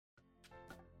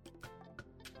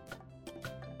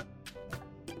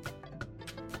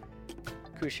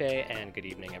Couche, and good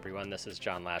evening, everyone. This is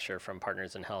John Lasher from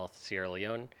Partners in Health, Sierra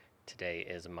Leone. Today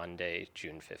is Monday,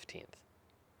 June 15th.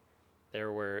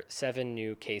 There were 7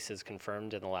 new cases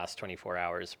confirmed in the last 24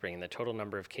 hours, bringing the total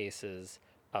number of cases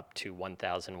up to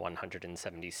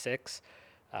 1,176.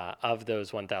 Of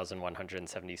those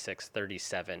 1,176,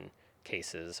 37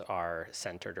 cases are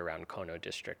centered around Kono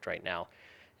District right now.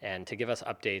 And to give us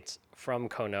updates from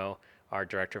Kono, our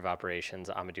Director of Operations,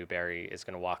 Amadou Berry, is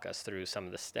going to walk us through some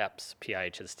of the steps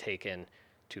PIH has taken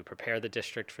to prepare the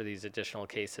district for these additional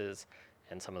cases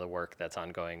and some of the work that's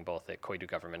ongoing both at Koidu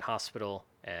Government Hospital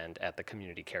and at the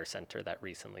Community Care Center that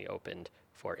recently opened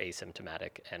for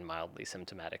asymptomatic and mildly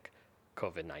symptomatic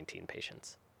COVID-19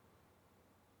 patients.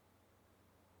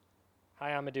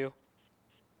 Hi, Amadou.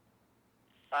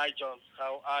 Hi, John.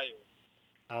 How are you?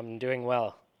 I'm doing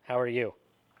well. How are you?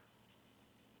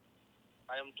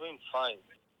 I am doing fine.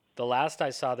 The last I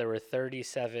saw, there were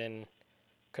 37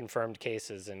 confirmed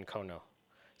cases in Kono.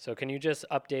 So can you just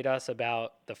update us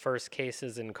about the first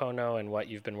cases in Kono and what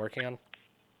you've been working on?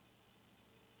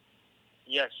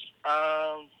 Yes.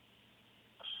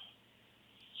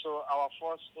 So our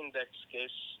first index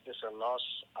case is a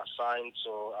nurse assigned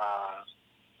to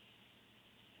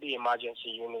the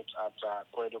emergency unit at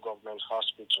Koidu Government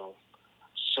Hospital.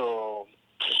 So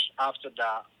after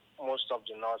that, most of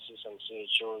the nurses and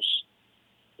CHOs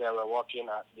that were working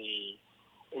at the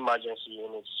emergency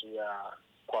units were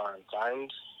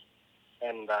quarantined,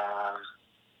 and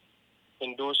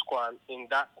in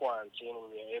that quarantine,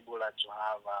 we were able to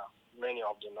have many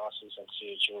of the nurses and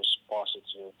CHOs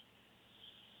positive,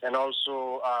 and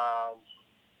also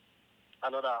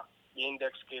the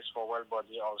index case for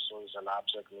Wellbody also is a lab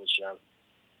technician,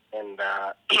 and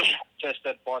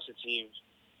tested positive,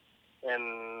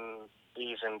 and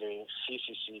is in the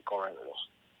CCC currently.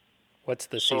 What's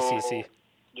the CCC? So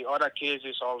the other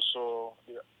cases also,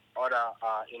 the other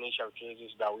initial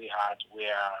cases that we had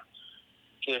were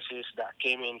cases that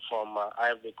came in from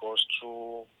Ivory Coast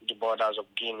through the borders of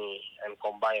Guinea and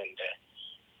Kombayende.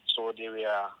 So they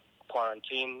were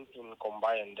quarantined in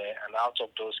Kombayende, and out of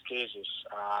those cases,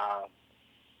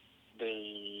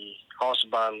 the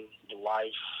husband, the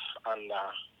wife, and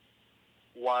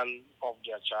one of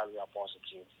their child were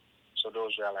positive. So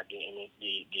those were like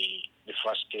the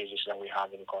first cases that we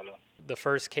have in Kono. The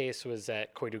first case was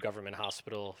at Koidu Government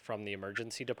Hospital from the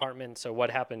emergency department. So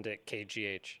what happened at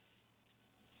KGH?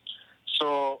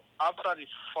 So after the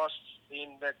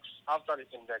index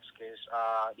case,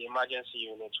 the emergency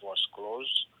unit was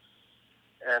closed,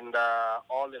 and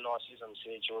all the nurses and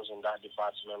CHOs in that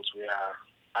department were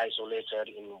isolated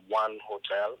in one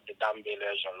hotel, the Dambe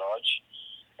Leisure Lodge,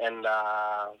 and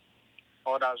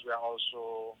others were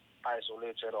also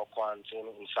isolated or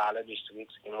quarantined in Saleh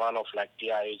District in one of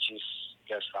PIH's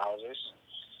guest houses.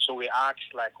 So we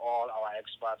asked all our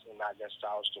experts in that guest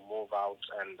house to move out,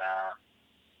 and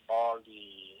all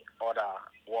the other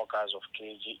workers of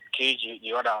KG,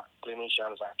 the other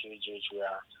clinicians at KGH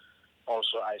were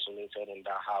also isolated in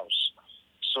that house.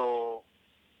 So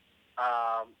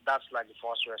that's the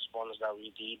first response that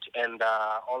we did, and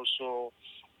also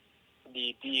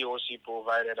the DOC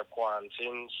provided a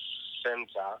quarantine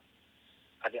center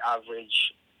at the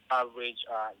average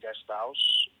guest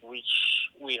house, which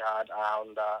we had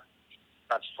around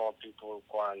 34 people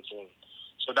quarantined.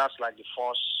 So that's the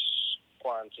first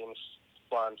quarantine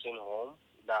home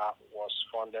that was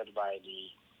funded by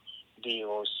the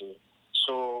DOC.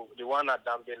 So the one at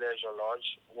Dambe Leisure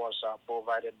Lodge was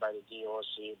provided by the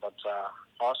DOC, but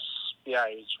us,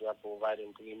 PIH, were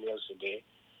providing 3 meals a day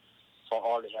for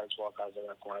all the health workers that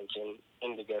were quarantined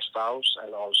in the guest house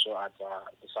and also at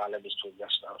the Saleh District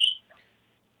guest house.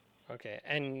 Okay,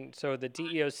 and so the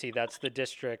DEOC, that's the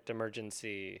District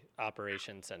Emergency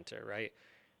Operations Center, right?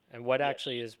 And what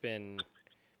actually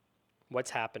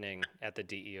what's happening at the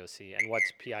DEOC, and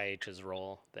what's PIH's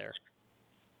role there?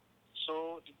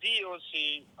 So the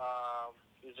DEOC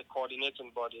is a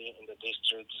coordinating body in the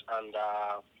district, and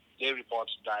they report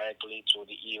directly to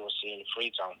the EOC in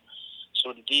Freetown.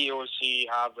 So the DOC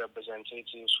have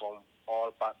representatives from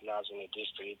all partners in the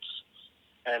district,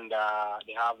 and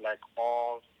they have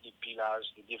all the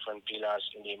pillars, the different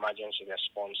pillars in the emergency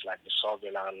response, like the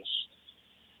surveillance,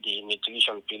 the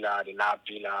nutrition pillar, the lab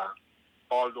pillar,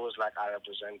 all those are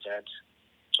represented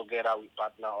together with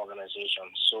partner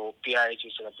organizations. So PIH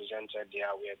is represented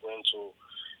there. We are going to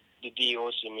the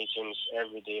DOC meetings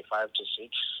every day, 5 to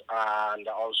 6, and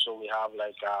also we have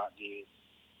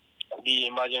the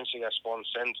emergency response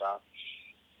center,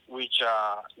 which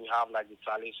we have the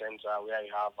Tally Center, where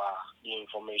you have the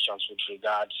information with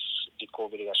regards the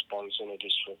COVID response in the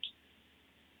district.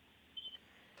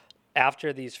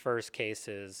 after these first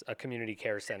cases, a community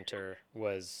care center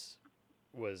was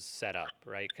set up,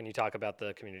 right? Can you talk about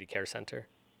the community care center?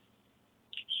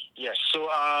 Yes. So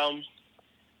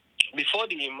before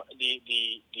the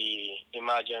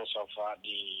emergence of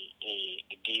the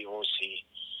DOC,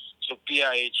 so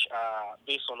PIH,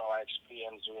 based on our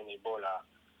experience during Ebola,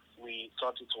 we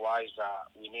thought it wise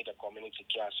that we need a community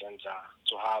care center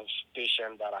to have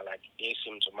patients that are like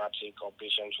asymptomatic or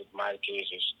patients with mild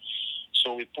cases.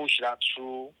 So we pushed that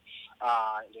through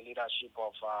the leadership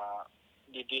of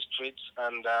the districts,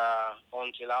 and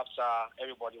until after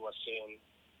everybody was saying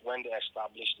when they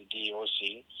established the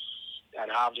DOC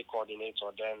and have the coordinator,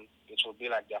 then it will be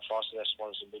like their first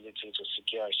responsibility to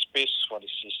secure a space for the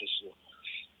CCC.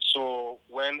 So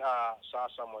when Sir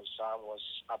Samuel Sam was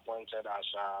appointed as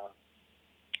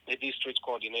the district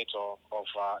coordinator of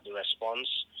the response,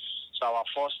 so our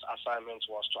first assignment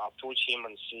was to approach him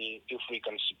and see if we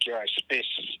can secure a space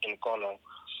in Kono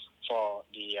for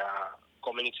the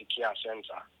community care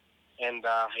center. And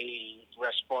he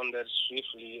responded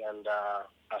swiftly, and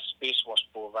a space was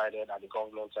provided at the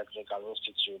Government Technical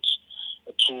Institute,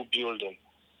 a 2 building.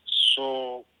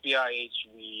 So PIH,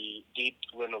 we did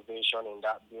renovation in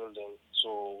that building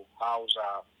to house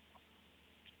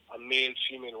a male,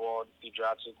 female ward,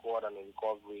 pediatric ward, and a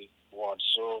recovery ward.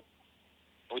 So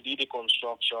we did the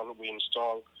construction, we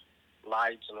installed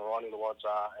lights and running water,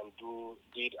 and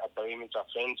did a perimeter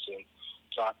fencing.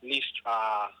 So at least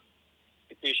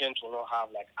the patients will not have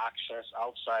like access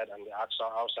outside, and the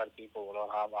outside people will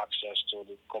not have access to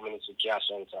the community care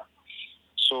center.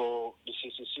 So the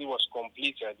CCC was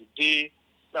completed. The day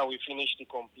that we finished the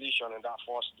completion, and that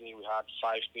first day we had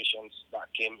 5 patients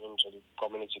that came into the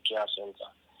community care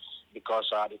center, because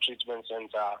the treatment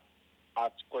center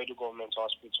at Kwedu Government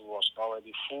Hospital was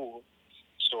already full,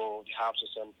 so they have to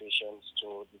send patients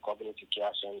to the community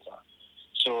care center.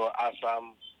 So as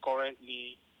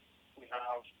currently we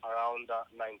have around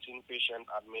 19 patients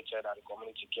admitted at the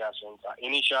community care center.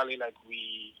 Initially, like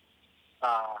we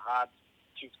had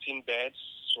 15 beds,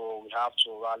 so we have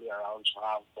to rally around to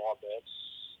have more beds,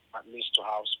 at least to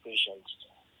house patients.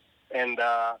 And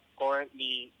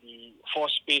currently, the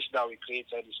first space that we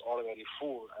created is already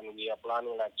full, and we are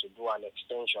planning like to do an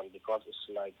extension, because it's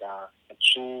like a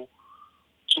two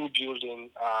building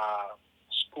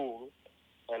school,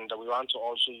 and we want to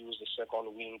also use the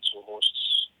second wing to host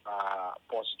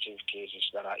positive cases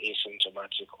that are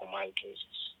asymptomatic or mild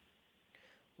cases.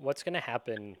 What's going to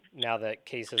happen now that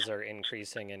cases are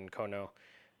increasing in Kono?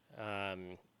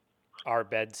 Are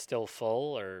beds still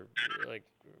full, or like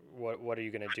what are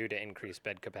you going to do to increase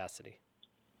bed capacity?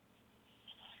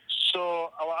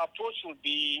 So our approach would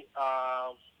be,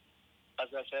 as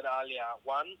I said earlier,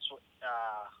 one, to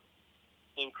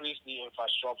increase the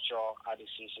infrastructure at the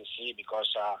CCC,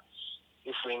 because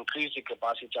if we increase the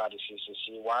capacity at the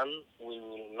CCC, one, we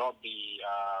will not be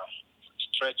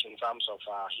stretched in terms of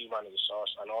human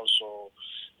resource, and also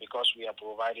because we are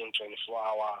providing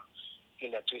 24-hour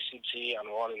electricity and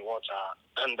running water,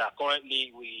 and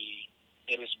currently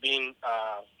it is being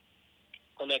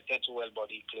connected to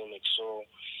Well-Body Clinic. So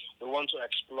we want to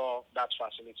explore that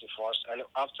facility first, and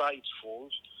after it's full,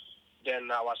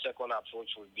 then our second approach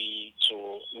would be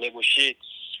to negotiate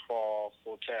for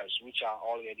hotels, which are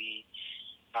already,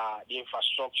 the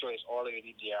infrastructure is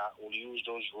already there. We'll use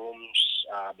those rooms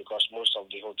because most of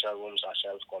the hotel rooms are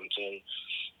self-contained,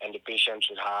 and the patients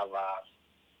will have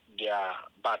their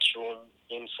bathroom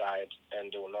inside,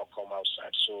 and they will not come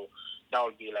outside. So that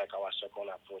would be like our second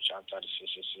approach after the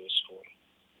CCC is full.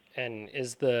 And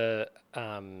is the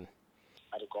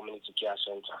at the community care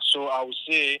center. So I would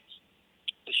say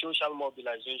the social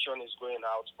mobilization is going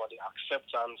out, but the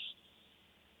acceptance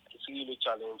is really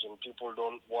challenging. People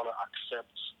don't want to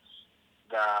accept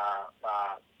that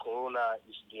corona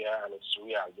is there and it's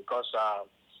real, because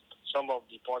some of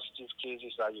the positive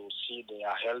cases that you see, they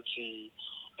are healthy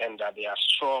and that they are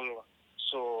strong.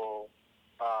 So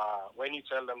when you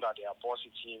tell them that they are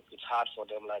positive, it's hard for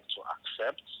them like to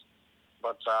accept,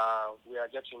 but we are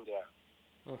getting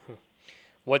there. Mm-hmm.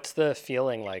 What's the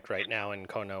feeling like right now in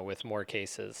Kono with more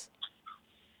cases?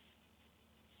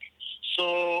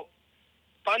 So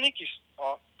panic is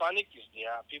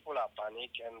there. People are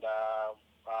panic, and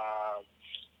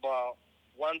but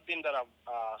one thing that I'm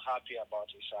happy about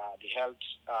is the health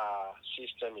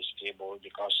system is stable,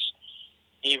 because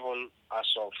even as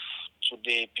of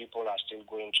today, people are still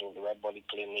going to the Well-Body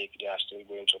Clinic. They are still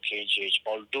going to KGH,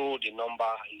 although the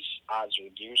number has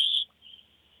reduced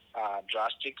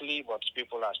drastically, but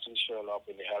people are still showing up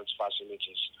in the health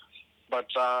facilities. But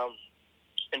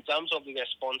in terms of the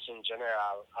response in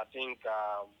general, I think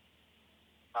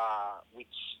with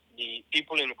the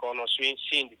people in Kono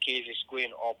seeing the cases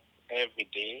going up every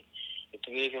day, it's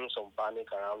raising some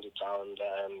panic around the town,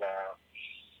 and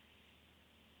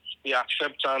the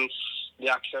acceptance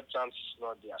is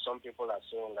not there. Some people are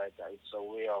saying like it's a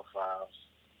way of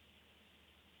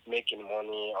making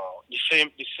money, or the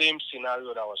same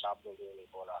scenario that was happening in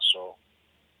Ebola. So,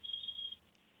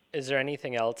 Is there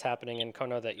anything else happening in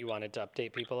Kono that you wanted to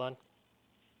update people on?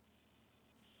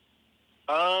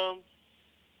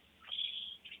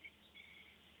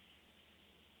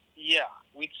 Yeah,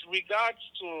 with regards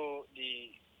to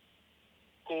the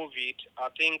COVID, I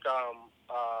think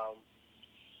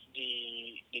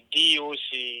the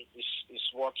DOC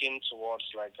is working towards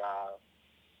like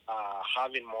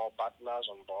having more partners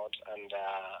on board, and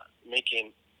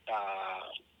making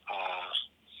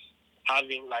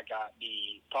having like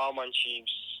the powerman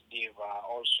chiefs. They've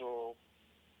also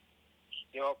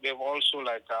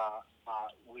like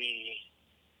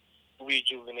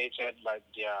rejuvenated like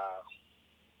their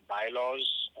bylaws,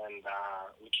 and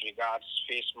with regards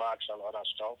face masks and other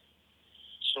stuff.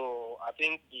 So I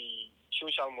think the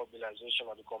social mobilization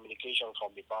or the communication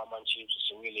from the powerman chiefs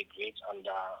is really great, and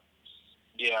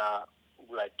they are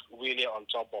like really on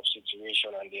top of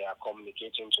situation, and they are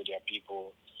communicating to their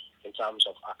people in terms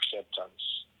of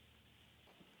acceptance.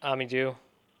 Amidou,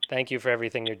 thank you for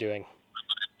everything you're doing.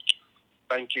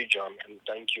 Thank you, John, and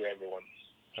thank you, everyone.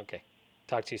 Okay.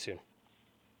 Talk to you soon.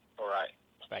 All right.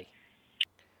 Bye.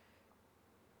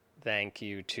 Thank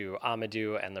you to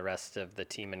Amidou and the rest of the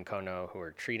team in Kono who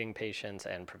are treating patients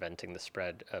and preventing the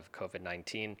spread of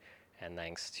COVID-19. And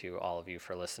thanks to all of you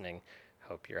for listening.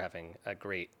 Hope you're having a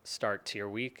great start to your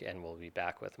week, and we'll be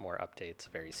back with more updates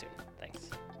very soon. Thanks.